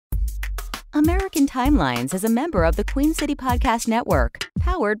American Timelines is a member of the Queen City Podcast Network,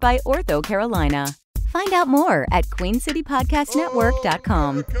 powered by Ortho Carolina. Find out more at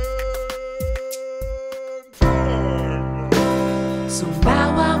queencitypodcastnetwork.com. So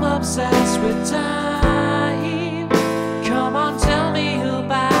now I'm obsessed with time. Come on, tell me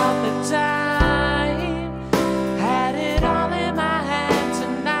about the time. Had it all in my hand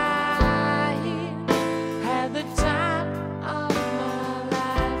tonight. Had the time of my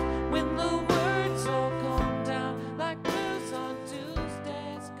life. When the words all come down like blues on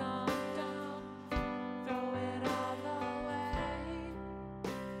Tuesdays come down. Throw it all away.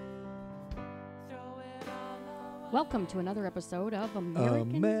 Throw it all away. Welcome to another episode of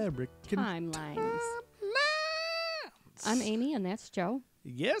American Timelines. I'm Amy, and that's Joe.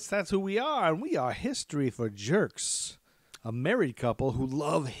 Yes, that's who we are, and we are History for Jerks, a married couple who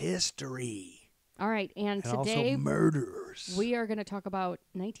love history. All right, and And today also murderers. we are going to talk about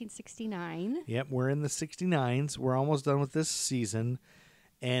 1969. Yep, we're in the 69s. We're almost done with this season.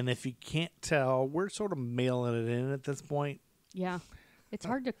 And if you can't tell, we're sort of mailing it in at this point. Yeah, it's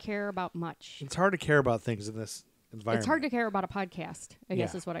hard to care about much. It's hard to care about things in this environment. It's hard to care about a podcast, I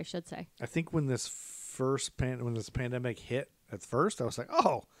guess Yeah. is what I should say. I think when this pandemic hit at first, I was like,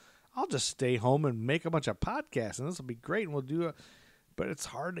 oh, I'll just stay home and make a bunch of podcasts, and this will be great, and we'll do it. But it's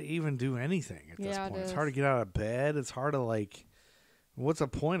hard to even do anything at this Yeah, it point. It's is. hard to get out of bed. It's hard to, what's the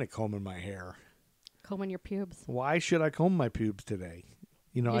point of combing my hair? Combing your pubes. Why should I comb my pubes today?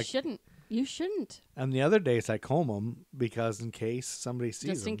 You know, You shouldn't. You shouldn't. and the other days I comb them because in case somebody sees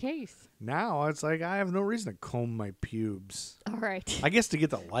Just them. in case. Now it's like I have no reason to comb my pubes. All right. I guess to get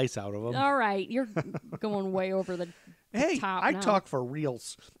the lice out of them. All right. You're going way over the Hey, top I now. talk for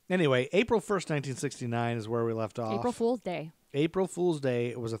reals. Anyway, April 1st, 1969 is where we left off. April Fool's Day. April Fool's Day.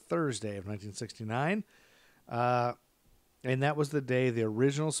 It was a Thursday of 1969. And that was the day the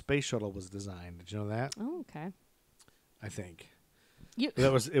original space shuttle was designed. Did you know that? Oh, okay. I think. You,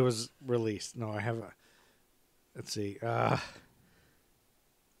 It was released. No, I have a. Let's see.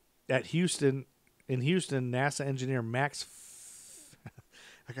 In Houston, NASA engineer Max.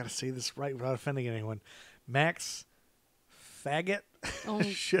 I gotta say this right without offending anyone. Max Faget. Oh,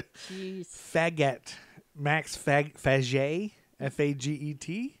 Shit. jeez. Faget. Max Faget. Faget.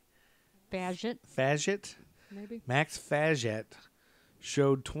 Badget, Faget. maybe? Max Faget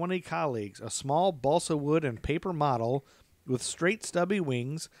showed 20 colleagues a small balsa wood and paper model with straight stubby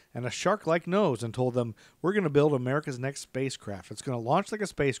wings and a shark-like nose and told them, we're going to build America's next spacecraft. It's going to launch like a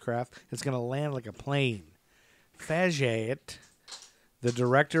spacecraft. It's going to land like a plane. Faget, the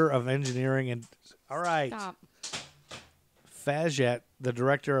director of engineering and... All right. Stop. Faget, the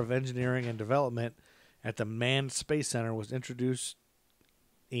director of engineering and development at the Manned Space Center, was introducing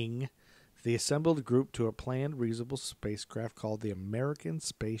the assembled group to a planned reusable spacecraft called the American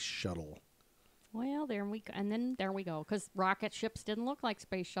Space Shuttle. Well, there we go. And then there we go. Because rocket ships didn't look like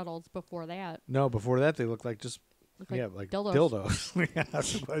space shuttles before that. No, before that they looked like just Looked like dildos. Yeah,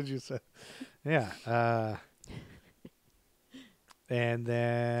 that's what you said. Yeah. And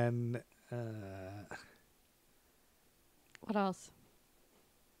then What else?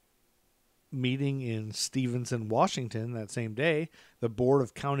 meeting in Stevenson, Washington that same day, the Board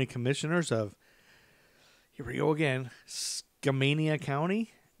of County Commissioners of, here we go again, Skamania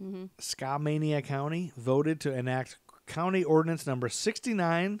County, voted to enact County Ordinance number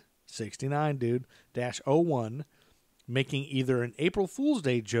 69, dude, -01, making either an April Fool's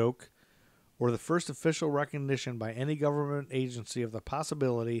Day joke or the first official recognition by any government agency of the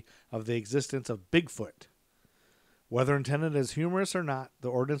possibility of the existence of Bigfoot. Whether intended as humorous or not, the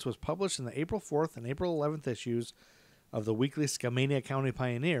ordinance was published in the April 4th and April 11th issues of the weekly Skamania County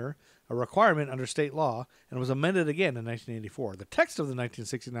Pioneer, a requirement under state law, and was amended again in 1984. The text of the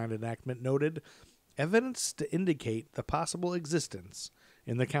 1969 enactment noted evidence to indicate the possible existence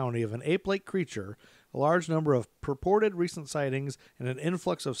in the county of an ape-like creature, a large number of purported recent sightings, and an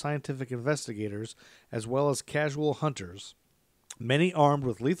influx of scientific investigators, as well as casual hunters, many armed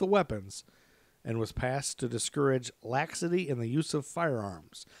with lethal weapons, and was passed to discourage laxity in the use of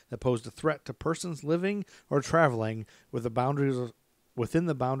firearms that posed a threat to persons living or traveling within the boundaries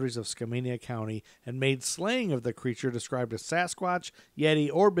of Skamania County, and made slaying of the creature described as Sasquatch, Yeti,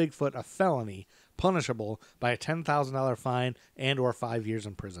 or Bigfoot a felony, punishable by a $10,000 fine and or 5 years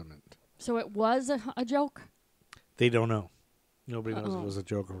imprisonment. So it was a joke? They don't know. Nobody knows if it was a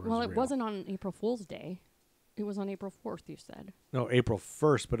joke or if it was Well, it real. wasn't on April Fool's Day. It was on April 4th, you said. No, April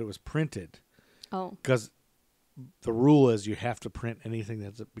 1st, but it was printed. Oh. Because the rule is you have to print anything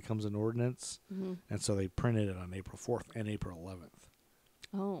that becomes an ordinance. And so they printed it on April 4th and April 11th.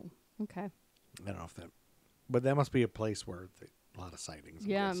 Oh, okay. I don't know if that... But that must be a place where a lot of sightings. I'm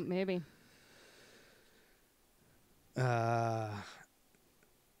Yeah, guessing. maybe. I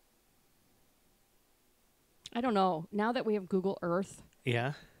don't know. Now that we have Google Earth,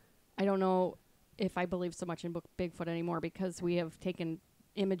 Yeah. I don't know if I believe so much in Bigfoot anymore because we have taken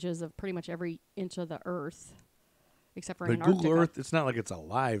images of pretty much every inch of the Earth, except for But Antarctica. Google Earth, it's not like it's a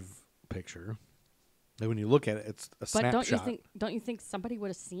live picture. Like when you look at it, it's a But snapshot. don't you think somebody would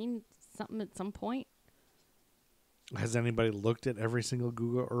have seen something at some point? Has anybody looked at every single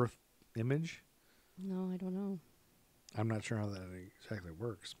Google Earth image? No, I don't know. I'm not sure how that exactly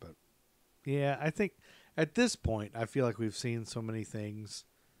works, but yeah, I think at this point, I feel like we've seen so many things.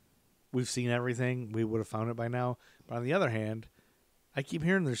 We've seen everything. We would have found it by now. But on the other hand, I keep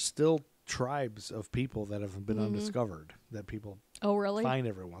hearing there's still tribes of people that have been undiscovered that people really? find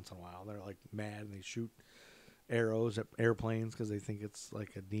every once in a while. They're like mad and they shoot arrows at airplanes because they think it's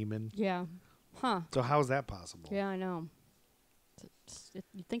like a demon. Yeah. Huh. So how is that possible? Yeah, I know.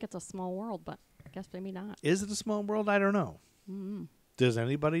 You'd think it's a small world, but I guess maybe not. Is it a small world? I don't know. Mm-hmm. Does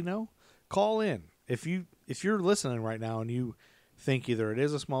anybody know? Call in. If you're listening right now and you think either it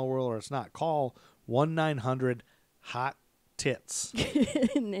is a small world or it's not, call 1-900-HOT-TITS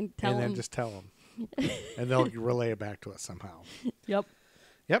and then just tell them. And they'll relay it back to us somehow. Yep.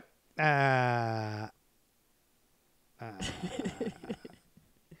 Yep.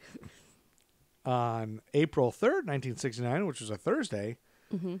 On April 3rd, 1969, which was a Thursday,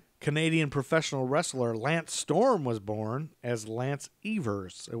 Canadian professional wrestler Lance Storm was born as Lance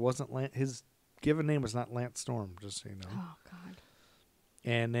Evers. It wasn't his given name was not Lance Storm, just so you know. Oh, God.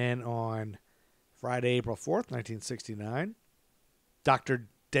 And then on Friday, April 4th, 1969, Dr.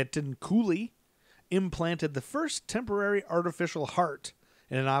 Denton Cooley implanted the first temporary artificial heart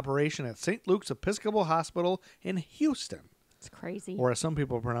in an operation at St. Luke's Episcopal Hospital in Houston. It's crazy. Or as some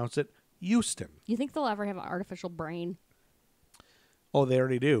people pronounce it, Houston. You think they'll ever have an artificial brain? Oh, they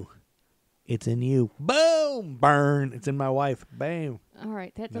already do. It's in you. Boom! Burn. It's in my wife. Bam. All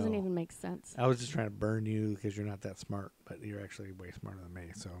right. That doesn't No. even make sense. I was just trying to burn you because you're not that smart, but you're actually way smarter than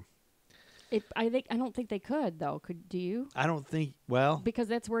me. So I don't think they could, though. Do you? I don't think, well, Because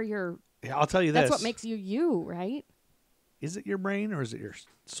that's where you're... yeah, I'll tell you this. That's what makes you, right? Is it your brain or is it your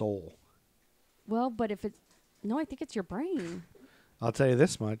soul? Well, but if it's... No, I think it's your brain. I'll tell you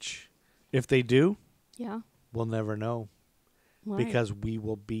this much. If they do, Yeah. we'll never know. Why? Because we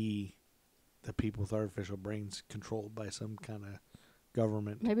will be the people with artificial brains controlled by some kind of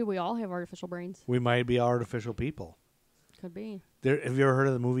government. Maybe we all have artificial brains. We might be artificial people. Could be. Have you ever heard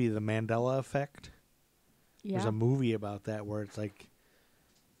of the movie The Mandela Effect? Yeah. There's a movie about that where it's like,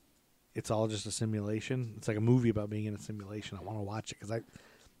 it's all just a simulation. It's like a movie about being in a simulation. I want to watch it because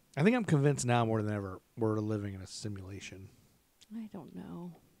I think I'm convinced now more than ever we're living in a simulation. I don't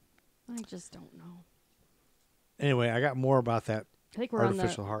know. I just don't know. Anyway, I got more about that I think we're on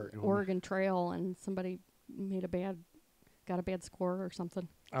artificial the heart. Oregon Trail and somebody got a bad score or something.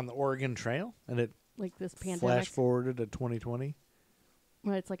 On the Oregon Trail? And it Like this pandemic. flash forwarded to 2020?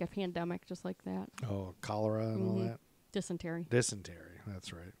 Well, it's like a pandemic just like that. Oh, cholera and all that? Dysentery. Dysentery,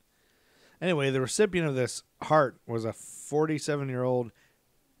 that's right. Anyway, the recipient of this heart was a 47-year-old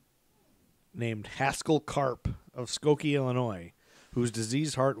named Haskell Karp of Skokie, Illinois, whose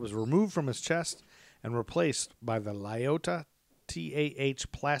diseased heart was removed from his chest and replaced by the Lyota TAH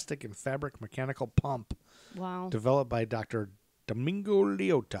plastic and fabric mechanical pump Wow. developed by Dr. Domingo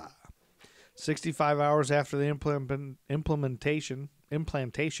Lyota. 65 hours after the implantation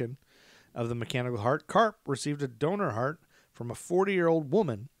of the mechanical heart, Karp received a donor heart from a 40-year-old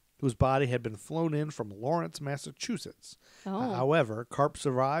woman whose body had been flown in from Lawrence, Massachusetts. Oh. However, Karp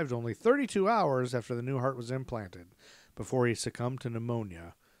survived only 32 hours after the new heart was implanted before he succumbed to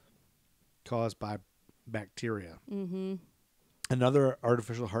pneumonia caused by bacteria. Mm-hmm. Another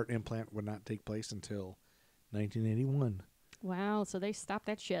artificial heart implant would not take place until 1981. Wow. So they stopped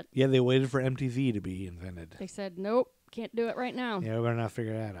that shit. Yeah, they waited for MTV to be invented. They said, nope, can't do it right now. Yeah, we better not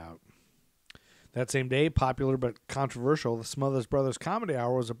figure that out. That same day, popular but controversial, the Smothers Brothers Comedy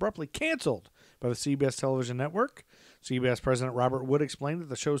Hour was abruptly canceled by the CBS television network. CBS President Robert Wood explained that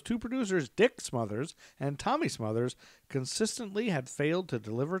the show's two producers, Dick Smothers and Tommy Smothers, consistently had failed to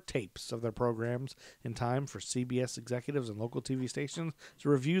deliver tapes of their programs in time for CBS executives and local TV stations to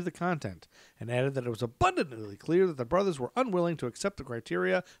review the content, and added that it was abundantly clear that the brothers were unwilling to accept the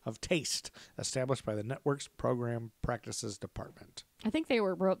criteria of taste established by the network's program practices department. I think they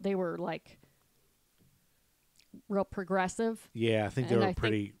were like real progressive. Yeah, I think they And were I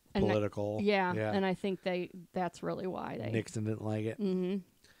pretty think- and I- political. Yeah, and I think that's really why they... Nixon didn't like it. Mm-hmm.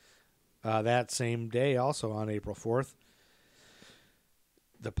 That same day, also on April 4th,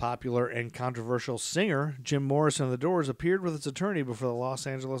 The popular and controversial singer Jim Morrison of The Doors appeared with his attorney before the Los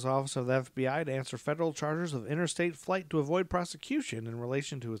Angeles office of the FBI to answer federal charges of interstate flight to avoid prosecution in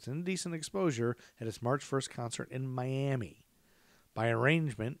relation to his indecent exposure at his March 1st concert in Miami. By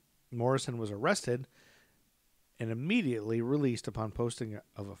arrangement, Morrison was arrested and immediately released upon posting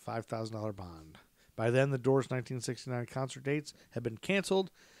of a $5,000 bond. By then, the Doors' 1969 concert dates had been canceled,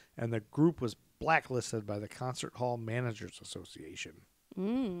 and the group was blacklisted by the Concert Hall Managers Association.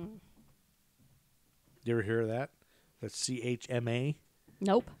 You ever hear of that? That's CHMA?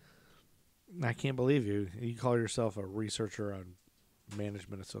 Nope. I can't believe you. You call yourself a researcher on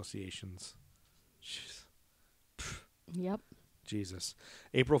management associations. Jeez. Yep. Jesus.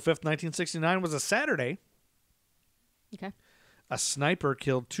 April 5th, 1969 was a Saturday. Okay. A sniper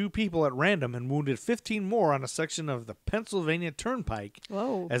killed 2 people at random and wounded 15 more on a section of the Pennsylvania Turnpike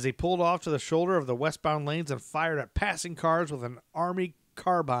Whoa. as he pulled off to the shoulder of the westbound lanes and fired at passing cars with an Army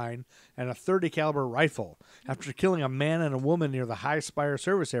carbine and a .30 caliber rifle. After killing a man and a woman near the High Spire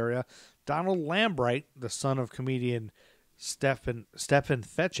service area, Donald Lambright, the son of comedian Stephen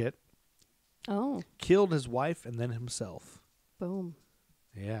Fetchit, killed his wife and then himself. Boom.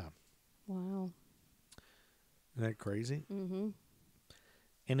 Yeah. Wow. Isn't that crazy? Mm-hmm.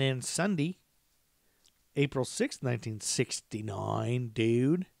 And then Sunday, April 6th, 1969,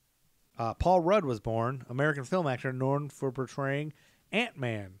 dude, Paul Rudd was born, American film actor known for portraying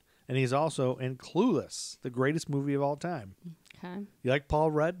Ant-Man. And he's also in Clueless, the greatest movie of all time. Okay. You like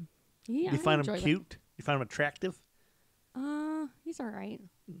Paul Rudd? Yeah. You find I him enjoy cute? You find him attractive? He's all right.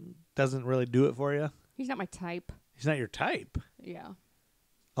 Doesn't really do it for you? He's not my type. He's not your type. Yeah.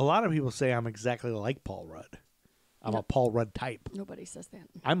 A lot of people say I'm exactly like Paul Rudd. I'm a Paul Rudd type. Nobody says that.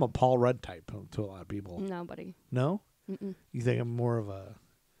 I'm a Paul Rudd type to a lot of people. Nobody. No? Mm-mm. You think I'm more of a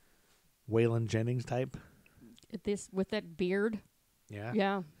Waylon Jennings type? With that beard. Yeah?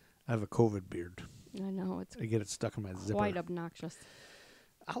 Yeah. I have a COVID beard. I know. It's I get it stuck in my zipper. quite obnoxious.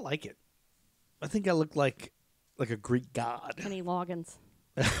 I like it. I think I look like a Greek god. Kenny Loggins.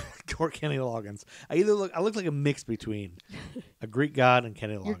 Or Kenny Loggins. I look like a mix between a Greek god and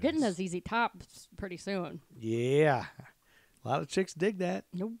Kenny Loggins. You're getting those easy tops pretty soon. Yeah. A lot of chicks dig that.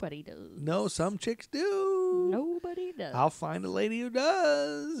 Nobody does. No, some chicks do. Nobody does. I'll find a lady who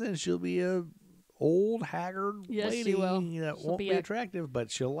does, and she'll be a old, haggard Yes, lady she will. that She'll won't be be a- attractive, but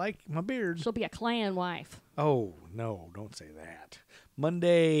she'll like my beard. She'll be a clan wife. Oh, no, don't say that.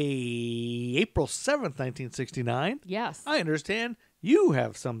 Monday, April 7th, 1969. Yes. I understand you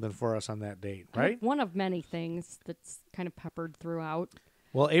have something for us on that date, right? One of many things that's kind of peppered throughout.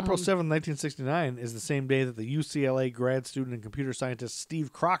 Well, April 7th, 1969 is the same day that the UCLA grad student and computer scientist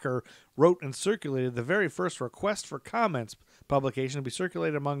Steve Crocker wrote and circulated the very first request for comments publication to be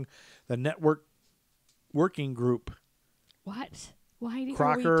circulated among the network working group. What? Why are we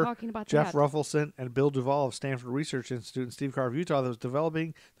Crocker, talking about Jeff that? Ruffleson, and Bill Duvall of Stanford Research Institute and Steve Carr of Utah that was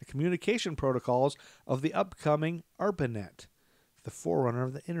developing the communication protocols of the upcoming ARPANET, the forerunner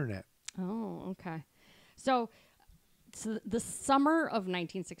of the Internet. Oh, okay. So the summer of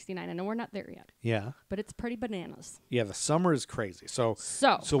 1969, I know we're not there yet, Yeah. but it's pretty bananas. Yeah, the summer is crazy. So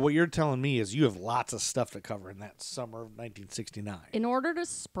what you're telling me is you have lots of stuff to cover in that summer of 1969. In order to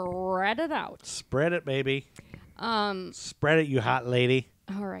spread it out. Spread it, baby. Spread it, you hot lady.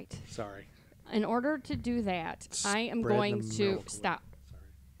 All right. Sorry. In order to do that, I am Spread going the to milk. stop. Sorry.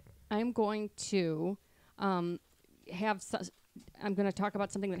 I'm going to I'm going to talk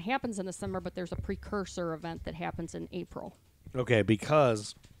about something that happens in the summer, but there's a precursor event that happens in April. Okay,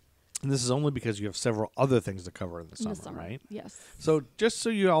 because and this is only because you have several other things to cover in the summer, right? Yes. So just so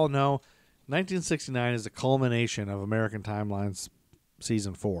you all know, 1969 is the culmination of American Timeline's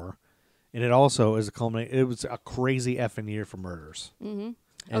season 4, and it also is a culmination. It was a crazy effing year for murders. Mm-hmm.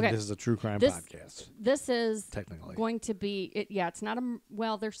 And Okay. this is a true crime podcast. This is Technically. going to be it's not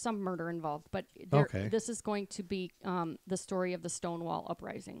there's some murder involved, but Okay. this is going to be the story of the Stonewall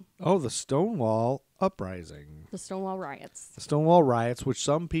uprising, Oh, the Stonewall uprising. the Stonewall riots. The Stonewall riots, which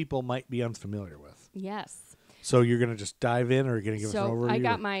some people might be unfamiliar with. Yes. So you're going to just dive in, or you're going to give us an So overview? I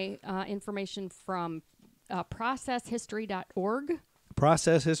got my information from processhistory.org,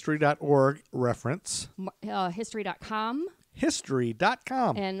 processhistory.org reference, history.com,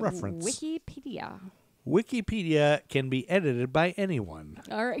 history.com and reference. Wikipedia. Wikipedia can be edited by anyone.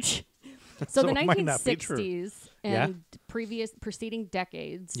 All right. So So the it might not be true. 1960s Yeah. and preceding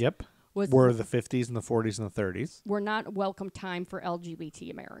decades Yep. were the 50s and the 40s and the 30s. not welcome time for LGBT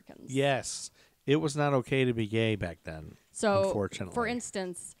Americans. Yes. It was not okay to be gay back then, So, unfortunately. for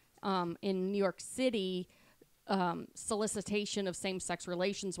instance, in New York City, solicitation of same-sex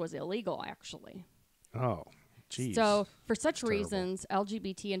relations was illegal, actually. Oh, Jeez. So, for such Terrible. reasons,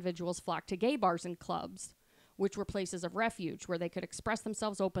 LGBT individuals flocked to gay bars and clubs, which were places of refuge where they could express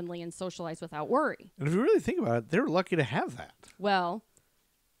themselves openly and socialize without worry. And if you really think about it, they were lucky to have that. Well,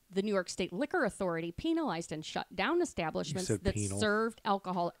 the New York State Liquor Authority penalized and shut down establishments said that penal. served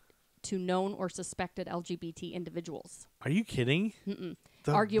alcohol to known or suspected LGBT individuals. Are you kidding?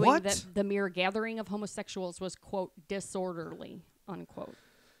 The Arguing what? that the mere gathering of homosexuals was, quote, disorderly, unquote.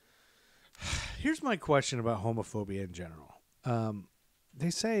 Here's my question about homophobia in general. They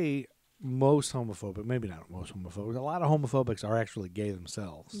say most homophobic, maybe not most homophobic, a lot of homophobics are actually gay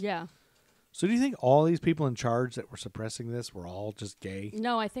themselves. Yeah. So do you think all these people in charge that were suppressing this were all just gay?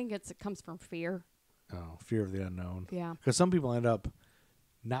 No, I think it comes from fear. Oh, fear of the unknown. Yeah. Because some people end up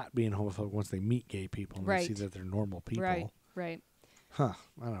not being homophobic once they meet gay people and Right. they see that they're normal people. Right. Huh.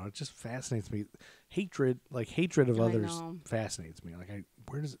 I don't know. It just fascinates me. Hatred of I others know. fascinates me.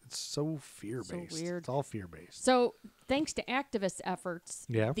 It's so fear-based. So weird. It's all fear-based. So, thanks to activist efforts,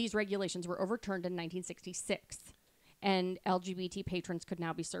 Yeah. these regulations were overturned in 1966, and LGBT patrons could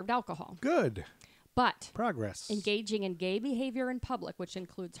now be served alcohol. Good. But Progress. engaging in gay behavior in public, which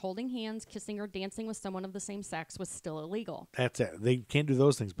includes holding hands, kissing, or dancing with someone of the same sex, was still illegal. That's it. They can't do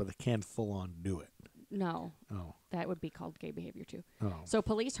those things, but they can full-on do it. No, Oh. that would be called gay behavior too. Oh. So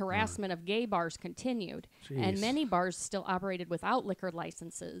police harassment of gay bars continued, and Jeez. many bars still operated without liquor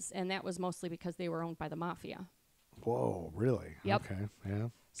licenses, and that was mostly because they were owned by the mafia. Whoa, really? Yep. Okay, yeah.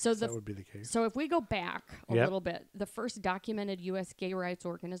 So that would be the case. So if we go back a Yep. little bit, the first documented U.S. gay rights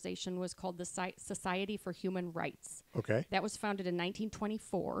organization was called the Society for Human Rights. Okay. That was founded in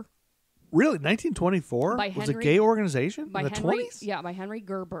 1924 Really? 1924? By Was a Henry- gay organization? by in the Henry. 20s? Yeah, by Henry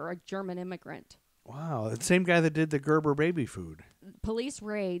Gerber, a German immigrant. Wow. The same guy that did the Gerber baby food. Police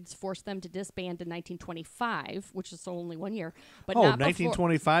raids forced them to disband in 1925, which is only 1 year. But Oh, not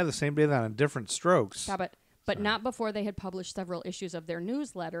 1925, the same day that on Different Strokes. Stop it. But not before they had published several issues of their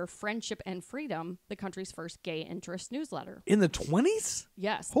newsletter, Friendship and Freedom, the country's first gay interest newsletter. In the 20s?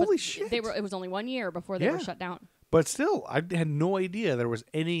 Yes. Holy but shit. It was only 1 year before they were Yeah. shut down. But still, I had no idea there was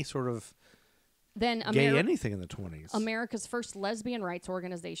any sort of Then gay anything in the 20s. America's first lesbian rights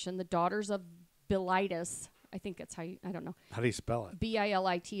organization, the Daughters of Bilitis, I think that's how I don't know, How do you spell it?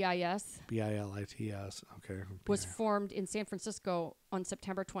 Bilitis, Bilitis. Okay. was formed in San Francisco on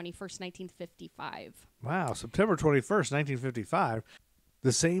September 21st, 1955. Wow, September 21st, 1955.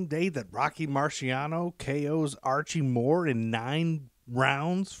 The same day that Rocky Marciano KOs Archie Moore in 9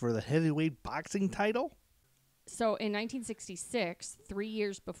 rounds for the heavyweight boxing title? So in 1966, 3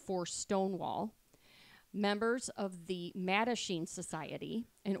 years before Stonewall, members of the Mattachine Society,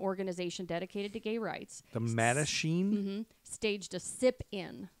 an organization dedicated to gay rights, The Mattachine? staged a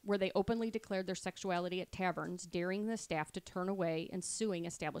sip-in where they openly declared their sexuality at taverns, daring the staff to turn away and suing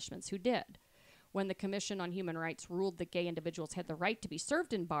establishments who did. When the Commission on Human Rights ruled that gay individuals had the right to be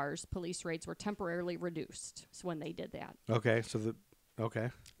served in bars, police raids were temporarily reduced. So when they did that. Okay, okay.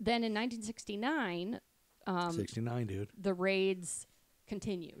 Then in 1969, 69, dude. the raids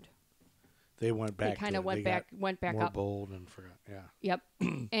continued. They went back. They kind of went got back more up. bold and forgot. Yeah. Yep.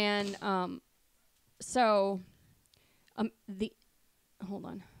 And hold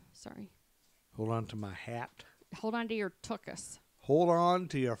on. Sorry. Hold on to my hat. Hold on to your tuchus. Hold on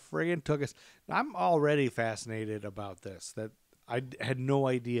to your friggin' tuchus. I'm already fascinated about this. That I had no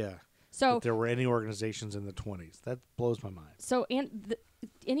idea So that there were any organizations in the 20s. That blows my mind. So,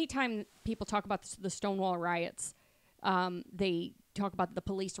 anytime people talk about the Stonewall riots, they talk about the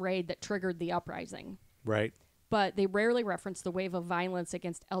police raid that triggered the uprising. Right. But they rarely reference the wave of violence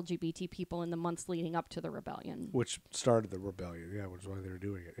against LGBT people in the months leading up to the rebellion. Which started the rebellion. Yeah, which is why they were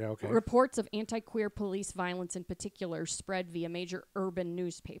doing it. Yeah, okay. Reports of anti-queer police violence in particular spread via major urban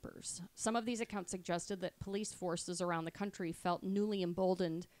newspapers. Some of these accounts suggested that police forces around the country felt newly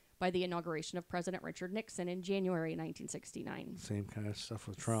emboldened by the inauguration of President Richard Nixon in January 1969. Same kind of stuff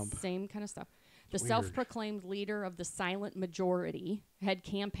with Trump. Same kind of stuff. The Weird. self-proclaimed leader of the silent majority had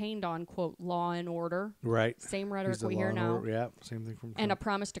campaigned on, quote, law and order. Right. Same rhetoric He's the we law hear and now. order. Yeah, same thing from And a Trump.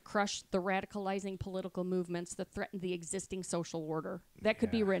 promise to crush the radicalizing political movements that threaten the existing social order. That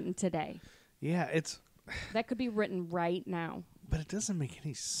could be Yeah. written today. Yeah, That could be written right now. but it doesn't make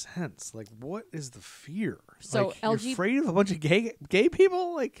any sense. Like, what is the fear? So like, you're afraid of a bunch of gay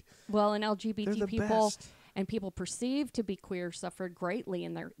people? Like, Well, and they're LGBT the people best. and people perceived to be queer suffered greatly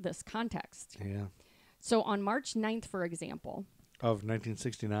in this context. Yeah. So on March 9th, for example, Of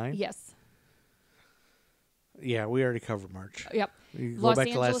 1969? yes, Yeah, we already covered March. yep, You go Los back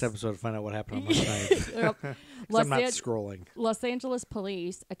to last Angeles- episode to find out what happened on March 9th. yep. 'Cause Los I'm not An- scrolling. Los Angeles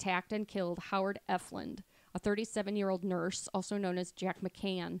police attacked and killed Howard Efland, a 37-year-old nurse, also known as Jack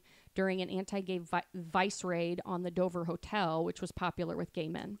McCann, during an anti-gay vice raid on the Dover Hotel, which was popular with gay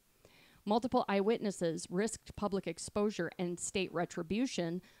men. Multiple eyewitnesses risked public exposure and state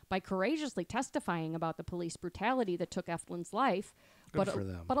retribution by courageously testifying about the police brutality that took Eflin's life, but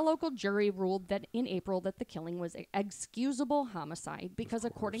a local jury ruled that in April that the killing was an excusable homicide because,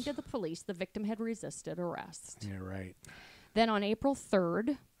 according to the police, the victim had resisted arrest. Yeah, right. Then on April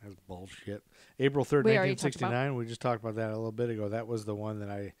 3rd... That's bullshit. April 3rd, 1969, we just talked about that a little bit ago. That was the one that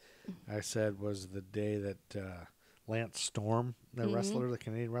I said was the day that Lance Storm, the wrestler, the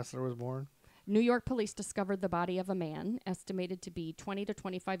Canadian wrestler, was born. New York police discovered the body of a man, estimated to be 20 to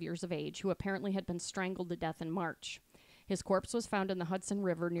 25 years of age, who apparently had been strangled to death in March. His corpse was found in the Hudson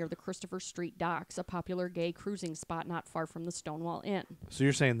River near the Christopher Street docks, a popular gay cruising spot not far from the Stonewall Inn. So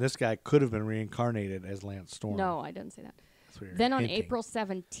you're saying this guy could have been reincarnated as Lance Storm? No, I didn't say that. That's what you're Then on hinting. April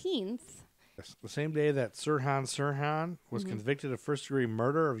 17th... The same day that Sirhan was convicted of first-degree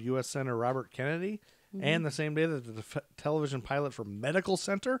murder of U.S. Senator Robert Kennedy, and the same day that the television pilot for Medical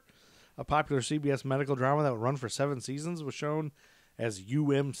Center, a popular CBS medical drama that would run for 7 seasons, was shown as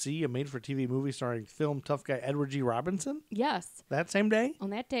UMC, a made-for-TV movie starring film tough guy Edward G. Robinson? Yes. That same day?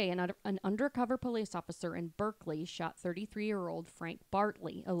 On that day, an undercover police officer in Berkeley shot 33-year-old Frank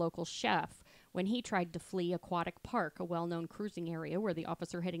Bartley, a local chef, when he tried to flee Aquatic Park, a well-known cruising area where the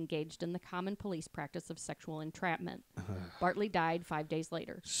officer had engaged in the common police practice of sexual entrapment. Bartley died 5 days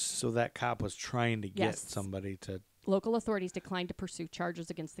later. So that cop was trying to get somebody to... Local authorities declined to pursue charges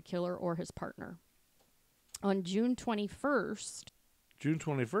against the killer or his partner. On June 21st... June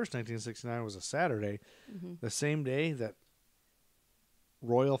 21st, 1969 was a Saturday, the same day that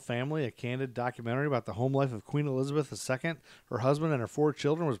Royal Family, a candid documentary about the home life of Queen Elizabeth II, her husband, and her 4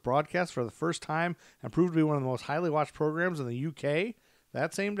 children, was broadcast for the first time and proved to be one of the most highly watched programs in the UK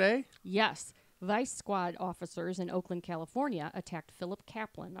that same day? Yes. Vice Squad officers in Oakland, California, attacked Philip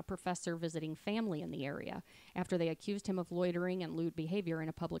Kaplan, a professor visiting family in the area, after they accused him of loitering and lewd behavior in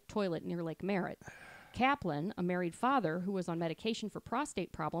a public toilet near Lake Merritt. Kaplan, a married father who was on medication for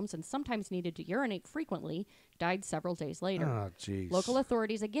prostate problems and sometimes needed to urinate frequently, died several days later. Oh, jeez. Local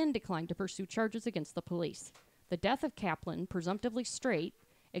authorities again declined to pursue charges against the police. The death of Kaplan, presumptively straight,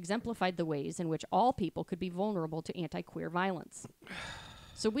 exemplified the ways in which all people could be vulnerable to anti-queer violence.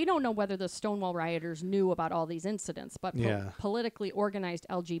 So we don't know whether the Stonewall rioters knew about all these incidents, but politically organized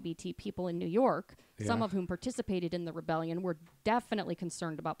LGBT people in New York, some of whom participated in the rebellion, were definitely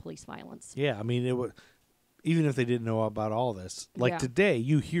concerned about police violence. Yeah, I mean, it was, even if they didn't know about all this. Like today,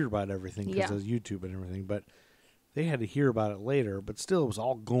 you hear about everything because of YouTube and everything, but they had to hear about it later, but still it was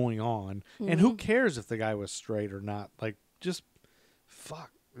all going on. And who cares if the guy was straight or not? Like, just fuck.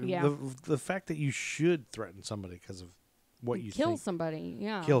 Yeah. The fact that you should threaten somebody because of what you kill think. somebody,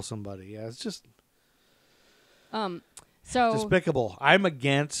 yeah. Kill somebody, yeah. It's just so despicable. I'm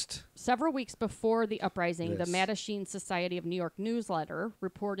against. Several weeks before the uprising, the Mattachine Society of New York newsletter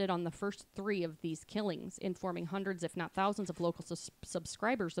reported on the first 3 of these killings, informing hundreds, if not thousands, of local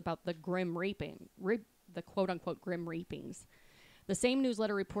subscribers about the grim raping, the quote-unquote grim rapings. The same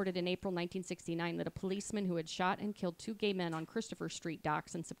newsletter reported in April 1969 that a policeman who had shot and killed 2 gay men on Christopher Street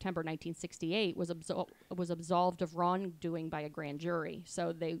docks in September 1968 was absolved of wrongdoing by a grand jury,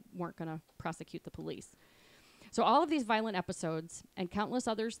 so they weren't going to prosecute the police. So all of these violent episodes and countless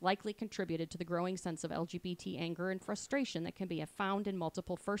others likely contributed to the growing sense of LGBT anger and frustration that can be found in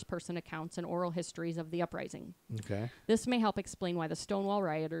multiple first-person accounts and oral histories of the uprising. Okay. This may help explain why the Stonewall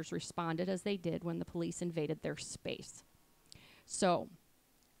rioters responded as they did when the police invaded their space. So,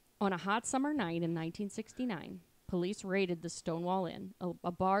 on a hot summer night in 1969, police raided the Stonewall Inn,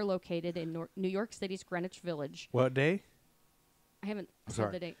 a bar located in New York City's Greenwich Village. What day? I haven't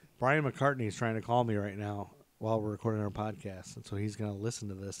said the date. Brian McCartney is trying to call me right now while we're recording our podcast, and so he's going to listen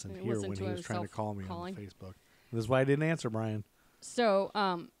to this and hear when he was trying to call me on Facebook. This is why I didn't answer, Brian.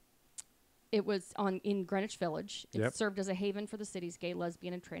 So, it was in Greenwich Village. It served as a haven for the city's gay,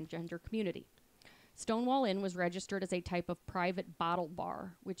 lesbian, and transgender community. Stonewall Inn was registered as a type of private bottle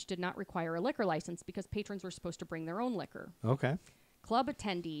bar, which did not require a liquor license because patrons were supposed to bring their own liquor. Okay. Club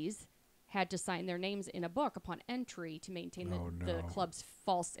attendees had to sign their names in a book upon entry to maintain the club's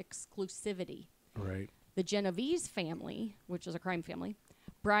false exclusivity. Right. The Genovese family, which is a crime family,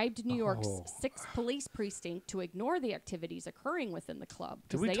 bribed New York's 6th police precinct to ignore the activities occurring within the club.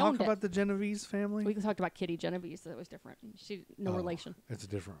 Did we talk about the Genovese family? We talked about Kitty Genovese. That was different. No relation. It's a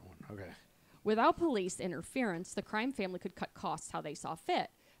different one. Okay. Without police interference, the crime family could cut costs how they saw fit.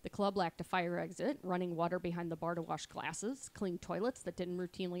 The club lacked a fire exit, running water behind the bar to wash glasses, clean toilets that didn't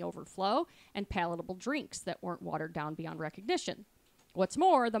routinely overflow, and palatable drinks that weren't watered down beyond recognition. What's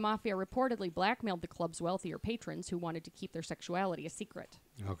more, the mafia reportedly blackmailed the club's wealthier patrons who wanted to keep their sexuality a secret.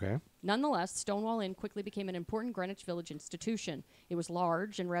 Okay. Nonetheless, Stonewall Inn quickly became an important Greenwich Village institution. It was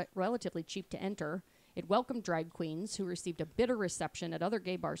large and relatively cheap to enter. It welcomed drag queens who received a bitter reception at other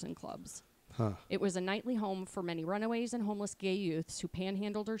gay bars and clubs. Huh. It was a nightly home for many runaways and homeless gay youths who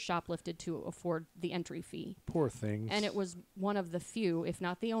panhandled or shoplifted to afford the entry fee. Poor things. And it was one of the few, if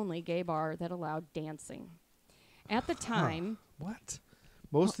not the only, gay bar that allowed dancing. At the time... What?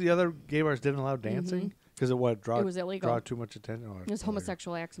 Most of the other gay bars didn't allow dancing? Because it was illegal. Draw too much attention? Oh, It was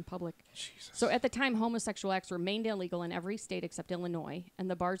homosexual acts in public. Jesus. So at the time, homosexual acts remained illegal in every state except Illinois, and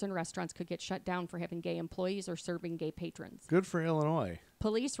the bars and restaurants could get shut down for having gay employees or serving gay patrons. Good for Illinois.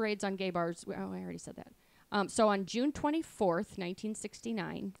 Police raids on gay bars... Oh, I already said that. So on June 24th,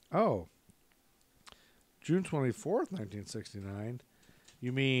 1969... Oh. June 24th, 1969?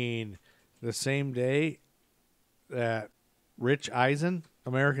 You mean the same day that Rich Eisen,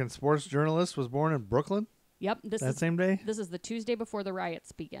 American sports journalist, was born in Brooklyn? Yep. Same day? This is the Tuesday before the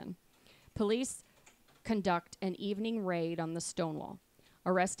riots begin. Police conduct an evening raid on the Stonewall,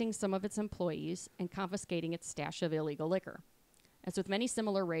 arresting some of its employees and confiscating its stash of illegal liquor. As with many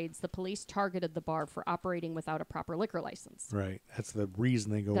similar raids, the police targeted the bar for operating without a proper liquor license. Right. That's the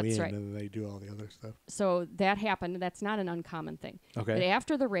reason they go That's in right. and then they do all the other stuff. So that happened. That's not an uncommon thing. Okay. But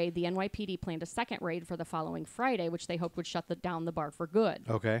after the raid, the NYPD planned a second raid for the following Friday, which they hoped would shut down the bar for good.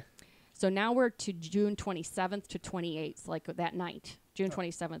 Okay. So now we're to June 27th to 28th, like that night. June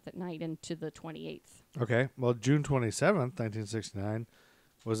 27th at night into the 28th. Okay. Well, June 27th, 1969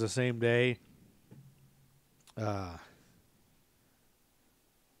 was the same day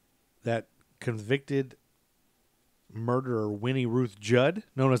that convicted murderer Winnie Ruth Judd,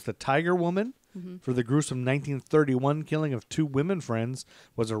 known as the Tiger Woman, for the gruesome 1931 killing of two women friends,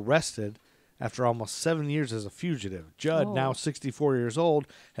 was arrested after almost 7 years as a fugitive. Judd, now 64 years old,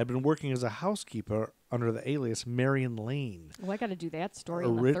 had been working as a housekeeper under the alias Marion Lane. Oh, I got to do that story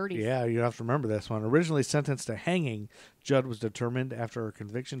in the 30s. Yeah, you have to remember this one. Originally sentenced to hanging, Judd was determined after her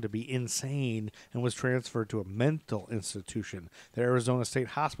conviction to be insane and was transferred to a mental institution, the Arizona State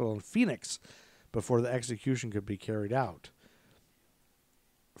Hospital in Phoenix, before the execution could be carried out.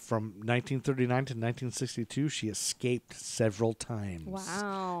 From 1939 to 1962, she escaped several times.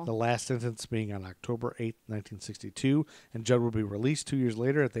 Wow. The last sentence being on October 8th, 1962, and Judd would be released 2 years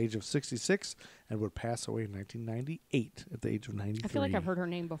later at the age of 66 and would pass away in 1998 at the age of 93. I feel like I've heard her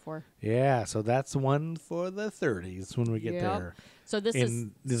name before. Yeah, so that's one for the 30s when we get there. So this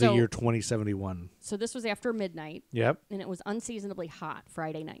in the year 2071. So this was after midnight. Yep. And it was unseasonably hot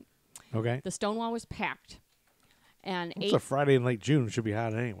Friday night. Okay. The Stonewall was packed. And It's a Friday in late June. It should be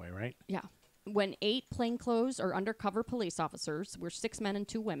hot anyway, right? Yeah. When 8 plainclothes or undercover police officers, were 6 men and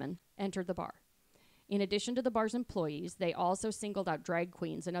 2 women, entered the bar. In addition to the bar's employees, they also singled out drag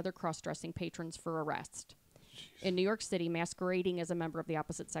queens and other cross-dressing patrons for arrest. Jeez. In New York City, masquerading as a member of the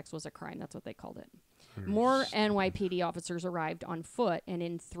opposite sex was a crime. That's what they called it. More NYPD officers arrived on foot and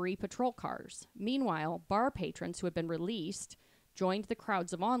in 3 patrol cars. Meanwhile, bar patrons who had been released joined the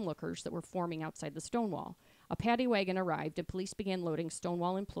crowds of onlookers that were forming outside the Stonewall. A paddy wagon arrived, and police began loading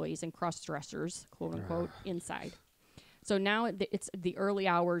Stonewall employees and cross-dressers, quote-unquote, inside. So now it's the early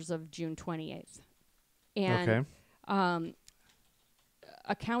hours of June 28th. And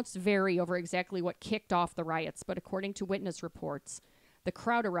accounts vary over exactly what kicked off the riots, but according to witness reports, the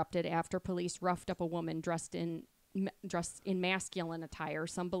crowd erupted after police roughed up a woman dressed in masculine attire.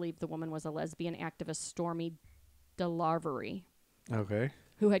 Some believe the woman was a lesbian activist, Stormy DeLarvery,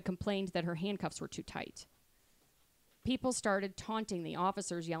 who had complained that her handcuffs were too tight. People started taunting the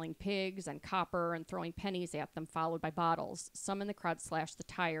officers, yelling pigs and copper and throwing pennies at them, followed by bottles. Some in the crowd slashed the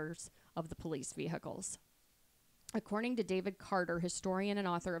tires of the police vehicles. According to David Carter, historian and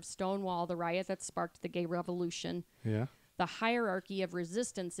author of Stonewall, the riot that sparked the gay revolution, the hierarchy of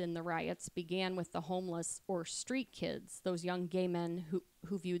resistance in the riots began with the homeless or street kids, those young gay men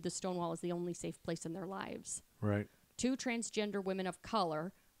who viewed the Stonewall as the only safe place in their lives. Right. 2 transgender women of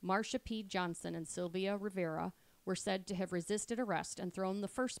color, Marsha P. Johnson and Sylvia Rivera, were said to have resisted arrest and thrown the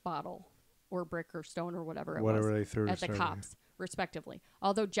first bottle or brick or stone or whatever they threw at the cops, respectively.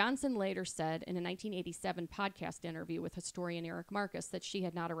 Although Johnson later said in a 1987 podcast interview with historian Eric Marcus that she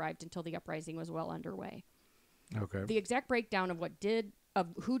had not arrived until the uprising was well underway. Okay. The exact breakdown of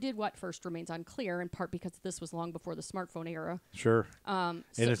who did what first remains unclear, in part because this was long before the smartphone era. Sure. And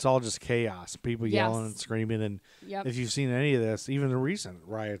it's all just chaos. People yelling and screaming. And if you've seen any of this, even the recent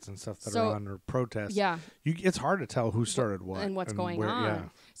riots and stuff that are on or protests, it's hard to tell who started what. And what's going on. Yeah.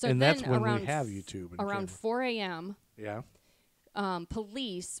 So and then that's when we have YouTube. Around 4 a.m., yeah.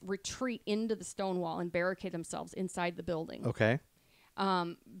 Police retreat into the Stonewall and barricade themselves inside the building. Okay.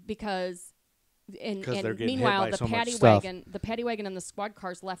 because they're getting meanwhile hit by so much the paddy wagon and the squad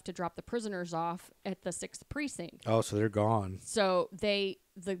cars left to drop the prisoners off at the 6th precinct. Oh, so they're gone. So the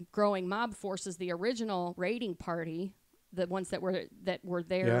growing mob forces the original raiding party, the ones that were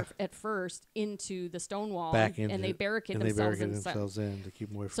there at first, into the Stonewall, and they barricade themselves in to keep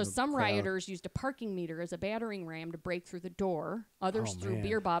them away from So the some crowd. rioters used a parking meter as a battering ram to break through the door. Others threw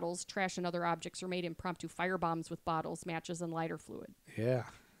beer bottles, trash, and other objects, or made impromptu firebombs with bottles, matches, and lighter fluid. Yeah.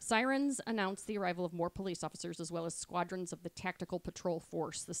 Sirens announced the arrival of more police officers as well as squadrons of the Tactical Patrol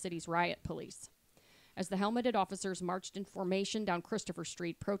Force, the city's riot police. As the helmeted officers marched in formation down Christopher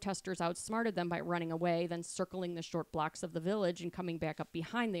Street, protesters outsmarted them by running away, then circling the short blocks of the village and coming back up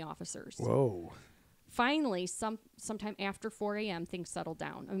behind the officers. Whoa. Finally, sometime after 4 a.m., things settled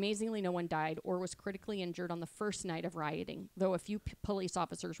down. Amazingly, no one died or was critically injured on the first night of rioting, though a few police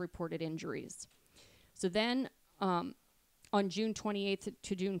officers reported injuries. So then, on June 28th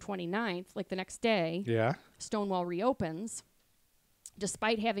to June 29th, like the next day, Stonewall reopens,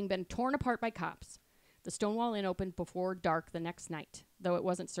 despite having been torn apart by cops. The Stonewall Inn opened before dark the next night, though it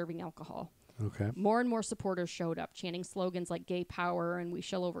wasn't serving alcohol. Okay. More and more supporters showed up, chanting slogans like "Gay Power" and "We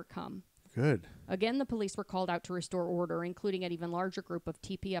Shall Overcome." Good. Again, the police were called out to restore order, including an even larger group of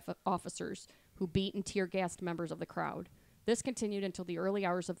TPF officers who beat and tear-gassed members of the crowd. This continued until the early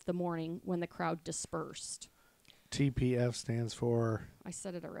hours of the morning when the crowd dispersed. TPF stands for? I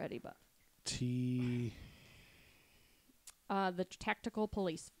said it already, but... The Tactical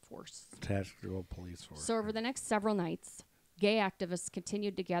Police Force. Tactical Police Force. So over the next several nights, gay activists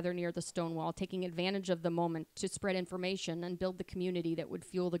continued to gather near the Stonewall, taking advantage of the moment to spread information and build the community that would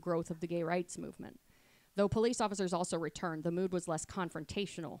fuel the growth of the gay rights movement. Though police officers also returned, the mood was less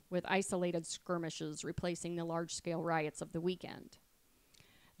confrontational, with isolated skirmishes replacing the large-scale riots of the weekend.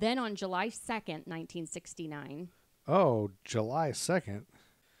 Then on July 2nd, 1969... Oh, July 2nd.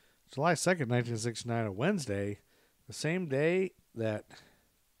 July 2nd, 1969, a Wednesday, the same day that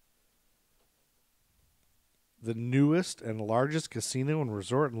the newest and largest casino and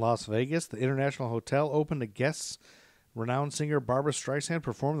resort in Las Vegas, the International Hotel, opened to guests. Renowned singer Barbra Streisand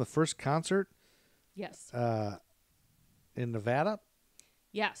performed the first concert. Yes. In Nevada.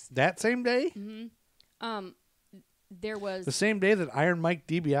 Yes. That same day? Mm-hmm. There was... The same day that Iron Mike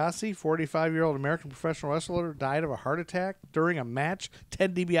DiBiase, 45-year-old American professional wrestler, died of a heart attack during a match.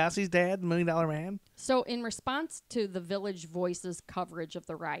 Ted DiBiase's dad, $1 Million Man. So in response to the Village Voice's coverage of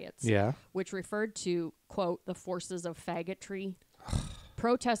the riots, which referred to, quote, the forces of faggotry,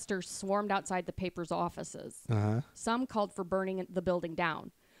 protesters swarmed outside the paper's offices. Some called for burning the building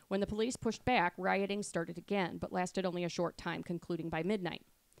down. When the police pushed back, rioting started again, but lasted only a short time, concluding by midnight.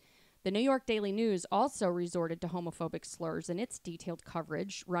 The New York Daily News also resorted to homophobic slurs in its detailed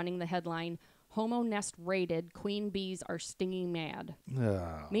coverage, running the headline, "Homo Nest Raided, Queen Bees Are Stinging Mad."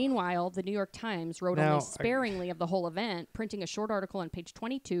 Meanwhile, the New York Times wrote only sparingly of the whole event, printing a short article on page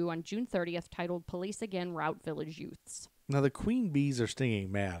 22 on June 30th titled, "Police Again Rout Village Youths." Now, the queen bees are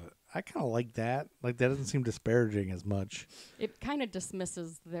stinging mad. I kind of like that. Like, that doesn't seem disparaging as much. It kind of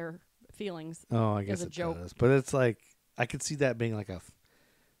dismisses their feelings I guess as a joke. Does. But it's like, I could see that being like a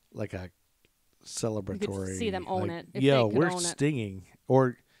celebratory. You could see them own it. If Yo, they could we're own stinging. It.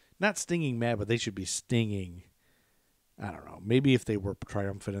 Or not stinging mad, but they should be stinging. I don't know. Maybe if they were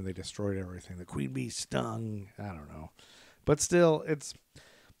triumphant and they destroyed everything. The queen bee stung. I don't know. But still,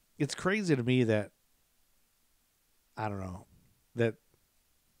 it's crazy to me that, I don't know, that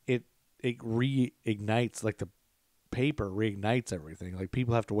it reignites, like the paper reignites everything. Like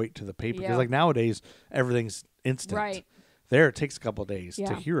people have to wait to the paper. Because like nowadays, everything's instant. Right. There, it takes a couple of days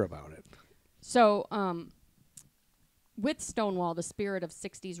to hear about it. So, with Stonewall, the spirit of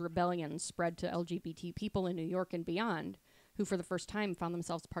 60s rebellion spread to LGBT people in New York and beyond, who for the first time found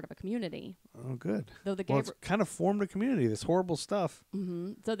themselves part of a community. Oh, good. Though the it's kind of formed a community, this horrible stuff.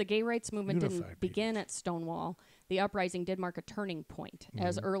 Mm-hmm. Though the gay rights movement didn't begin at Stonewall, the uprising did mark a turning point,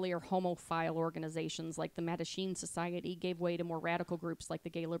 as earlier homophile organizations like the Mattachine Society gave way to more radical groups like the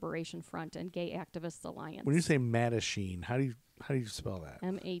Gay Liberation Front and Gay Activists Alliance. When you say Mattachine, how do you spell that?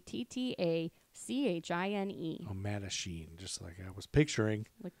 Mattachine. Oh, Mattachine, just like I was picturing.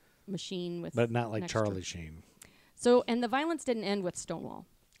 Like machine with... But not like Charlie Sheen. So, and the violence didn't end with Stonewall.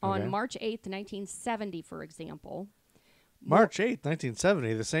 On March 8th, 1970, for example... March 8th,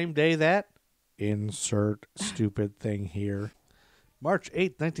 1970, the same day that... Insert stupid thing here. March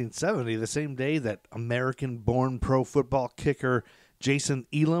 8th, 1970, the same day that American-born pro football kicker Jason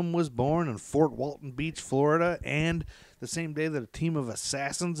Elam was born in Fort Walton Beach, Florida, and the same day that a team of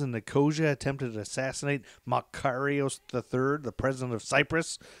assassins in Nicosia attempted to assassinate Makarios III, the president of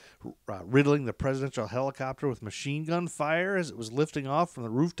Cyprus, riddling the presidential helicopter with machine gun fire as it was lifting off from the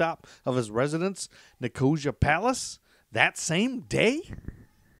rooftop of his residence, Nicosia Palace, that same day?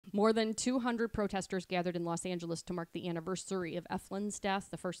 More than 200 protesters gathered in Los Angeles to mark the anniversary of Eflin's death,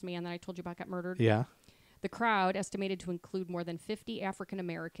 the first man that I told you about got murdered. Yeah. The crowd, estimated to include more than 50 African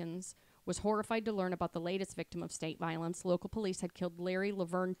Americans, was horrified to learn about the latest victim of state violence. Local police had killed Larry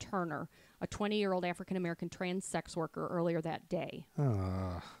Laverne Turner, a 20-year-old African American trans sex worker, earlier that day.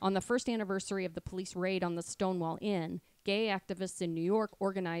 On the first anniversary of the police raid on the Stonewall Inn, gay activists in New York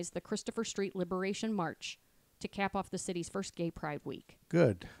organized the Christopher Street Liberation March to cap off the city's first Gay Pride Week.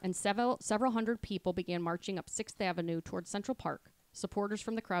 Good. And several hundred people began marching up 6th Avenue towards Central Park. Supporters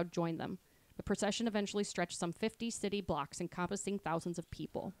from the crowd joined them. The procession eventually stretched some 50 city blocks, encompassing thousands of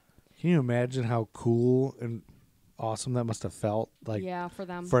people. Can you imagine how cool and awesome that must have felt? Like, yeah, for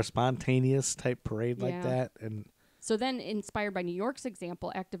them. For a spontaneous type parade like Yeah. that. And so then, inspired by New York's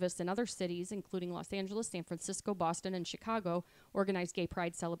example, activists in other cities, including Los Angeles, San Francisco, Boston, and Chicago, organized gay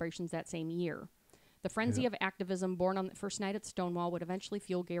pride celebrations that same year. The frenzy of activism born on the first night at Stonewall would eventually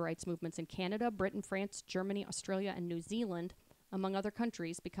fuel gay rights movements in Canada, Britain, France, Germany, Australia, and New Zealand, among other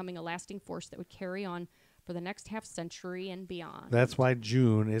countries, becoming a lasting force that would carry on for the next half century and beyond. that's why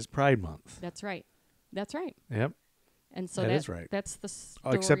June is Pride Month. That's right. That's right. Yep. And so That is right. That's the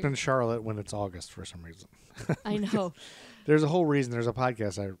story. Except in Charlotte when it's August for some reason. I know. There's a whole reason. There's a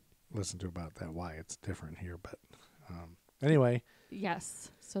podcast I listened to about that, why it's different here. But anyway. Yes.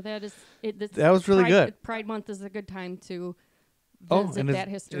 So that is it. That was really good. Pride Month is a good time to Oh, visit and that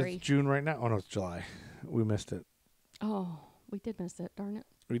history. it's June right now. Oh, no, it's July. We missed it. Oh, we did miss it. Darn it.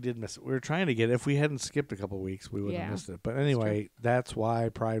 We did miss it. We were trying to get it. If we hadn't skipped a couple weeks, we would have missed it. But anyway, that's why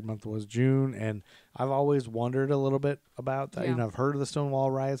Pride Month was June. And I've always wondered a little bit about that. Yeah. You know, I've heard of the Stonewall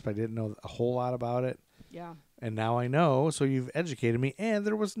riots, but I didn't know a whole lot about it. Yeah. And now I know. So you've educated me. And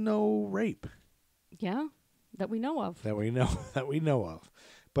there was no rape. Yeah. That we know of. That we know of.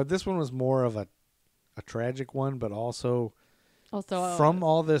 But this one was more of a tragic one, but also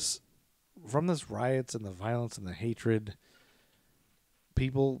from this riots and the violence and the hatred,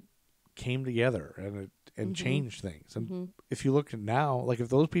 people came together and changed things. And if you look at now, like if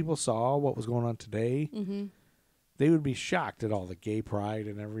those people saw what was going on today, they would be shocked at all the gay pride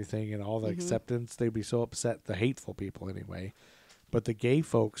and everything and all the acceptance. They'd be so upset, the hateful people anyway. But the gay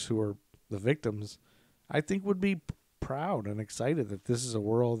folks who are the victims, I think would be proud and excited that this is a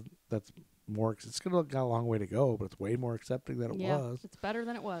world that's more, it's going to got a long way to go, but it's way more accepting than it was. It's better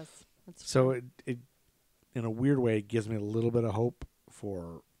than it was. That's so it in a weird way, it gives me a little bit of hope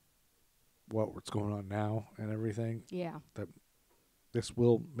for what's going on now and everything. Yeah. That this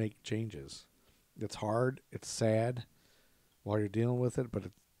will make changes. It's hard. It's sad while you're dealing with it, but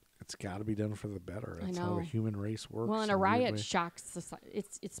it's got to be done for the better. That's how the human race works. Well, and a riot shocks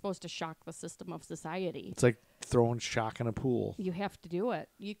it's supposed to shock the system of society. It's like throwing shock in a pool. You have to do it.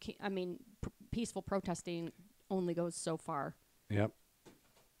 You can't. I mean, peaceful protesting only goes so far. Yep.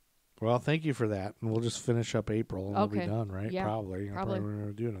 Well, thank you for that, and we'll just finish up April, and we'll be done, right? Yeah, probably. Probably. We're going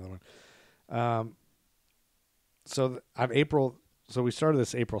to do another one. So on April, so we started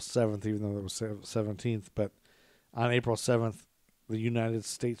this April 7th, even though it was 17th, but on April 7th, the United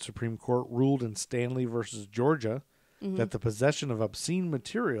States Supreme Court ruled in Stanley versus Georgia that the possession of obscene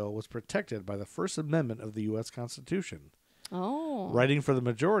material was protected by the First Amendment of the U.S. Constitution. Oh. Writing for the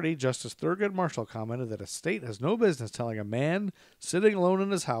majority, Justice Thurgood Marshall commented that a state has no business telling a man sitting alone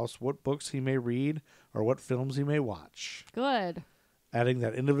in his house what books he may read or what films he may watch. Good. Adding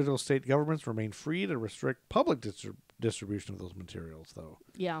that individual state governments remain free to restrict public distribution of those materials, though.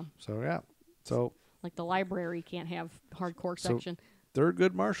 Yeah. So, yeah. So, like the library can't have hardcore section.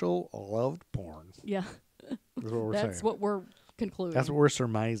 Thurgood Marshall loved porn. Yeah. That's what we're saying. That's what we're concluding. That's what we're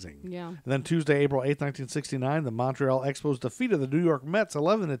surmising. Yeah. And then Tuesday, April 8th, 1969, the Montreal Expos defeated the New York Mets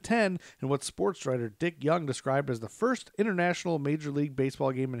 11-10 in what sports writer Dick Young described as the first international Major League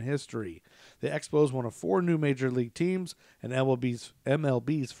Baseball game in history. The Expos, one of 4 new Major League teams, and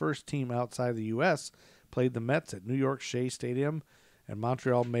MLB's first team outside the U.S., played the Mets at New York Shea Stadium, and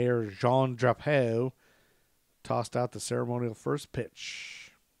Montreal Mayor Jean Drapeau tossed out the ceremonial first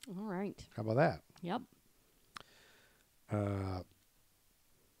pitch. All right. How about that? Yep.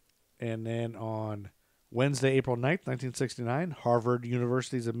 And then on Wednesday, April 9th, 1969, Harvard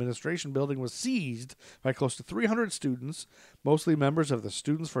University's administration building was seized by close to 300 students, mostly members of the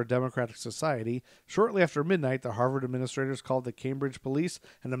Students for a Democratic Society. Shortly after midnight, the Harvard administrators called the Cambridge Police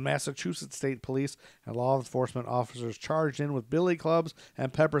and the Massachusetts State Police, and law enforcement officers charged in with billy clubs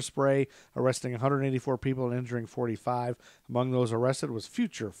and pepper spray, arresting 184 people and injuring 45. Among those arrested was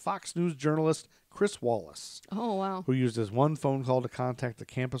future Fox News journalist Chris Wallace, Oh, wow. who used his one phone call to contact the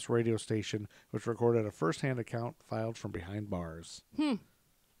campus radio station, which recorded a first-hand account filed from behind bars. And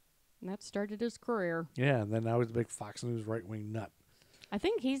that started his career. Yeah, and then now he's a big Fox News right-wing nut. I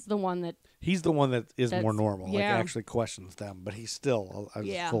think he's the one that... He's the one that is That's- more normal, like yeah. actually questions them, but he's still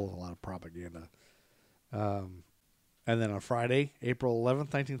full of a lot of propaganda. And then on Friday, April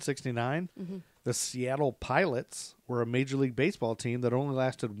 11th, 1969, the Seattle Pilots were a Major League Baseball team that only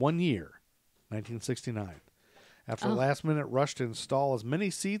lasted 1 year, 1969. After a last-minute rush to install as many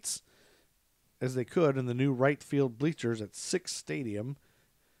seats as they could in the new right field bleachers at Six Stadium,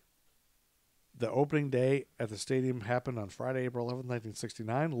 the opening day at the stadium happened on Friday, April 11th,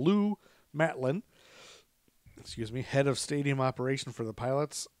 1969. Lou Matlin, head of stadium operation for the